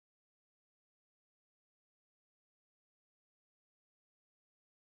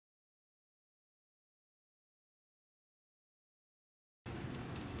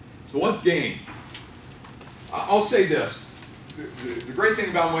So what's gain? I'll say this. The great thing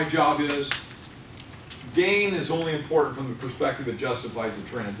about my job is gain is only important from the perspective it justifies a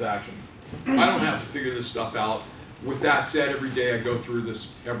transaction. I don't have to figure this stuff out. With that said, every day I go through this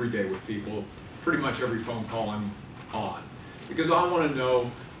every day with people, pretty much every phone call I'm on. Because I want to know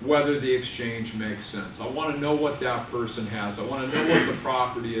whether the exchange makes sense. I want to know what that person has. I want to know what the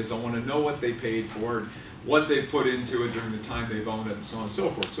property is. I want to know what they paid for it, what they put into it during the time they've owned it, and so on and so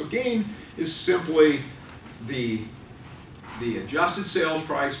forth. So gain is simply the adjusted sales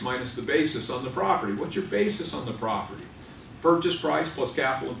price minus the basis on the property. What's your basis on the property? Purchase price plus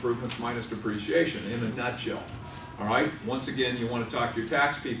capital improvements minus depreciation, in a nutshell. All right? Once again, you want to talk to your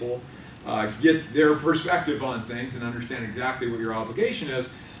tax people, get their perspective on things and understand exactly what your obligation is.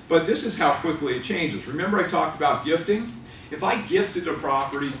 But this is how quickly it changes. Remember I talked about gifting? If I gifted a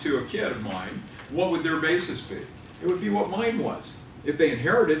property to a kid of mine, what would their basis be? It would be what mine was. If they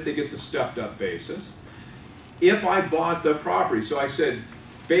inherit it, they get the stepped up basis. If I bought the property, so I said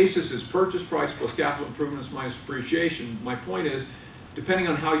basis is purchase price plus capital improvements minus depreciation. My point is, depending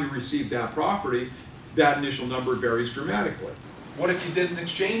on how you receive that property, that initial number varies dramatically. What if you did an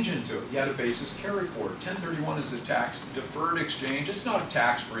exchange into it? You had a basis carry forward. 1031 is a tax deferred exchange. It's not a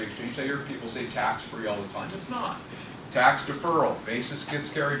tax-free exchange. I hear people say tax-free all the time. It's not. Tax deferral. Basis gets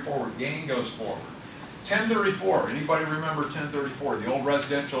carried forward. Gain goes forward. 1034. Anybody remember 1034? The old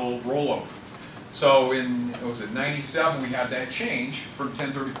residential rollover. So in, what was it, 97, we had that change from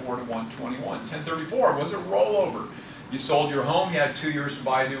 1034 to 121. 1034 was a rollover. You sold your home, you had 2 years to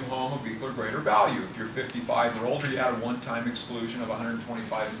buy a new home of equal or greater value. If you're 55 or older, you had a one-time exclusion of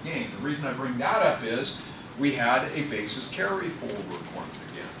 125 in gain. The reason I bring that up is we had a basis carry forward once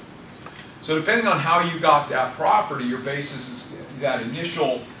again. So depending on how you got that property, your basis is, that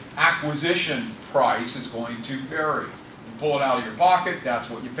initial acquisition price is going to vary. You pull it out of your pocket, that's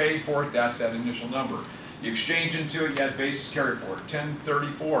what you paid for it, that's that initial number. You exchange into it, you had basis carry forward.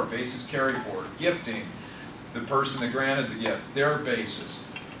 1034, basis carry forward. Gifting. The person that granted the gift, their basis.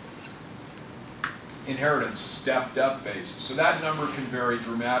 Inheritance, stepped up basis. So that number can vary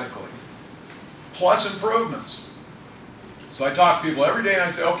dramatically. Plus improvements. So I talk to people every day and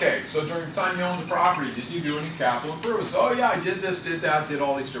I say, okay, so during the time you owned the property, did you do any capital improvements? Oh yeah, I did this, did that, did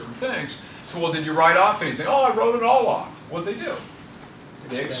all these different things. So well, did you write off anything? Oh, I wrote it all off. What'd they do?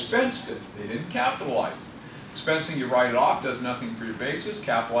 They expensed it. They didn't capitalize it. Expensing, you write it off, does nothing for your basis.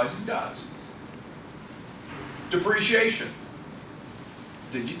 Capitalizing does. Depreciation.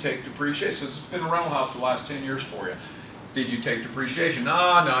 Did you take depreciation? So this has been a rental house for the last 10 years for you. Did you take depreciation? No,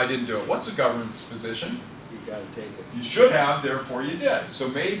 I didn't do it. What's the government's position? You got to take it. You should have, therefore you did. So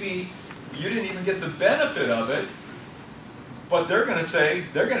maybe you didn't even get the benefit of it, but they're going to say,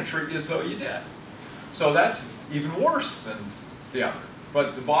 they're going to treat you as though you did. So that's even worse than the other.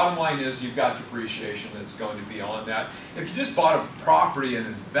 But the bottom line is you've got depreciation that's going to be on that. If you just bought a property, an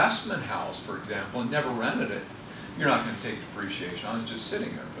investment house, for example, and never rented it, you're not going to take depreciation on it. It's just sitting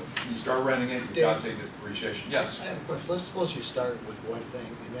there. But you start renting it, you've got to take the depreciation. Yes? I have a question. Let's suppose you start with one thing,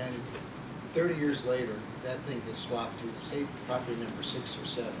 and then 30 years later, that thing gets swapped to, say, property number 6 or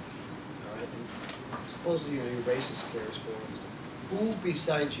 7. All right? And supposedly your basis carries forward. Who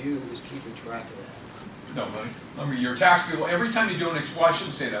besides you is keeping track of that? Nobody. I mean, your tax people, every time you do an, well, I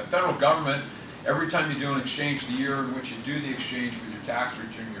shouldn't say that. Federal government, every time you do an exchange, the year in which you do the exchange with your tax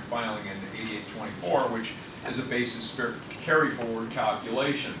return, you're filing in 8824, which is a basis carry forward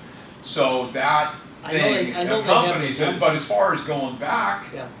calculation. So that thing accompanies it, but as far as going back.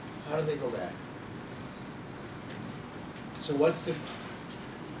 Yeah, how do they go back? So what's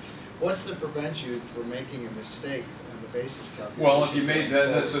to prevent you from making a mistake on the basis calculation? Well, if you made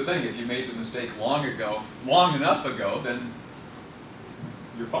that's the thing. If you made the mistake long enough ago, then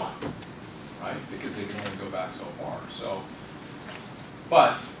you're fine, right? Because they can only go back so far. So,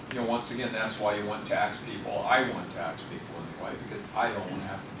 but you know, once again, that's why you want tax people. I want tax people anyway, because I don't want to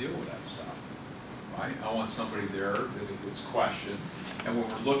have to deal with that stuff, right? I want somebody there that if it's questioned. And when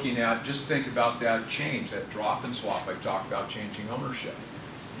we're looking at, just think about that change, that drop and swap. I talked about changing ownership.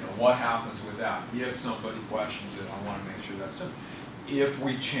 You know, what happens with that? If somebody questions it, I want to make sure that's done. If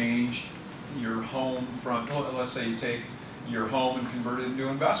we change your home from, let's say you take your home and convert it into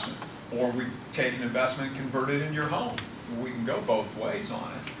investment, or we take an investment and convert it into your home. We can go both ways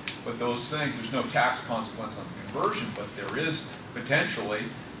on it. But those things, there's no tax consequence on the conversion, but there is potentially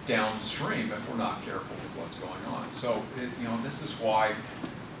downstream if we're not careful with what's going on. So, you know, this is why,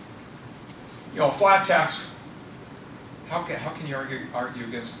 you know, a flat tax, how can you argue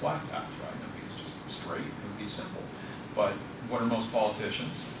against a flat tax, right? I mean, it's just straight, it would be simple. But what are most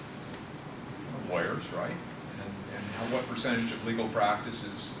politicians? Lawyers, right? and what percentage of legal practice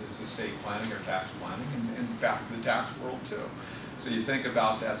is estate planning or tax planning, and back to the tax world too. So you think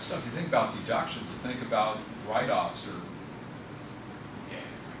about that stuff, you think about deductions, you think about write-offs, or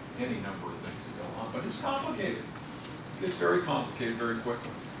any number of things that go on, but it's complicated. It's very complicated very quickly.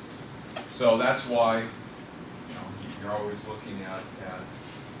 So that's why, you know, you're always looking at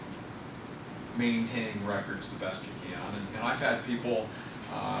maintaining records the best you can. And I've had people,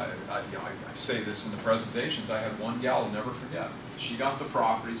 I say this in the presentations, I had one gal, I'll never forget. She got the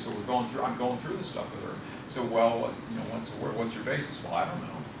property, so I'm going through this stuff with her. So, well, you know, what's your basis? Well, I don't know.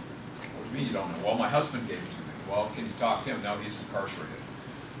 What do you mean you don't know? Well, my husband gave it to me. Well, can you talk to him? No, he's incarcerated.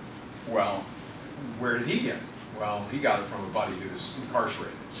 Well, where did he get it? Well, he got it from a buddy who's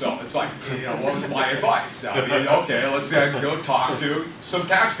incarcerated. So it's like, you know, what was my advice? I mean, okay, let's go talk to some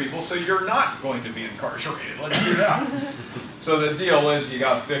tax people so you're not going to be incarcerated. Let's do that. So the deal is you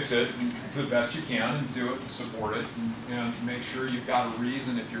got to fix it the best you can and do it and support it and make sure you've got a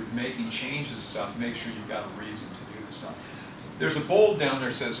reason. If you're making changes and stuff, make sure you've got a reason to do the stuff. There's a bold down there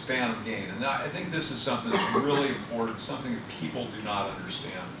that says phantom gain, and I think this is something that's really important, something that people do not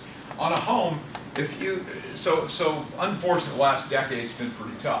understand. On a home, if you, so unfortunately the last decade's been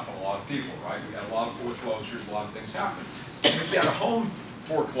pretty tough on a lot of people, right? We had a lot of foreclosures, a lot of things happen. And if you had a home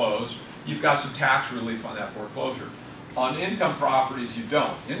foreclosed, you've got some tax relief on that foreclosure. On income properties, you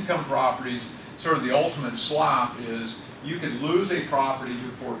don't. Income properties, sort of the ultimate slap is you could lose a property to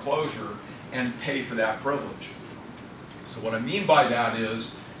foreclosure and pay for that privilege. So what I mean by that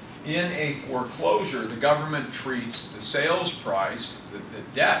is, in a foreclosure, the government treats the sales price, the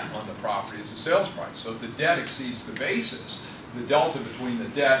debt on the property is the sales price. So if the debt exceeds the basis, the delta between the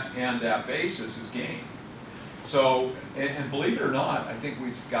debt and that basis is gain. So, and believe it or not, I think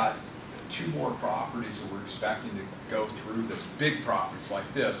we've got 2 more properties that we're expecting to go through this, big properties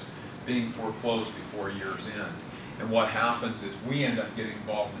like this, being foreclosed before year's end. And what happens is we end up getting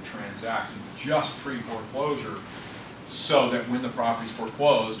involved in the transaction just pre-foreclosure, so that when the property is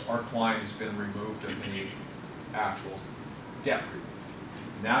foreclosed, our client has been removed of any actual debt relief.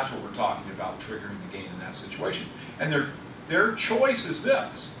 And that's what we're talking about, triggering the gain in that situation. And their choice is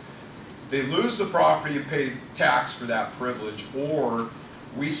this. They lose the property and pay tax for that privilege, or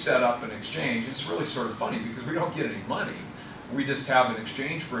we set up an exchange. It's really sort of funny because we don't get any money. We just have an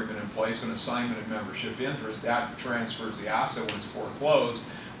exchange agreement in place, an assignment of membership interest. That transfers the asset when it's foreclosed.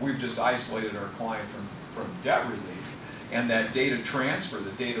 We've just isolated our client from debt relief. And that date of transfer,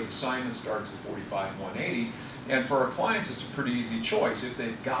 the date of assignment, starts at 45-180. And for our clients, it's a pretty easy choice. If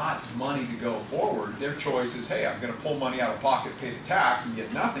they've got money to go forward, their choice is, hey, I'm going to pull money out of pocket, pay the tax, and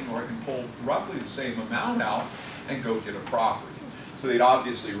get nothing, or I can pull roughly the same amount out and go get a property. So they'd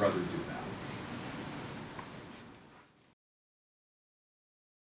obviously rather do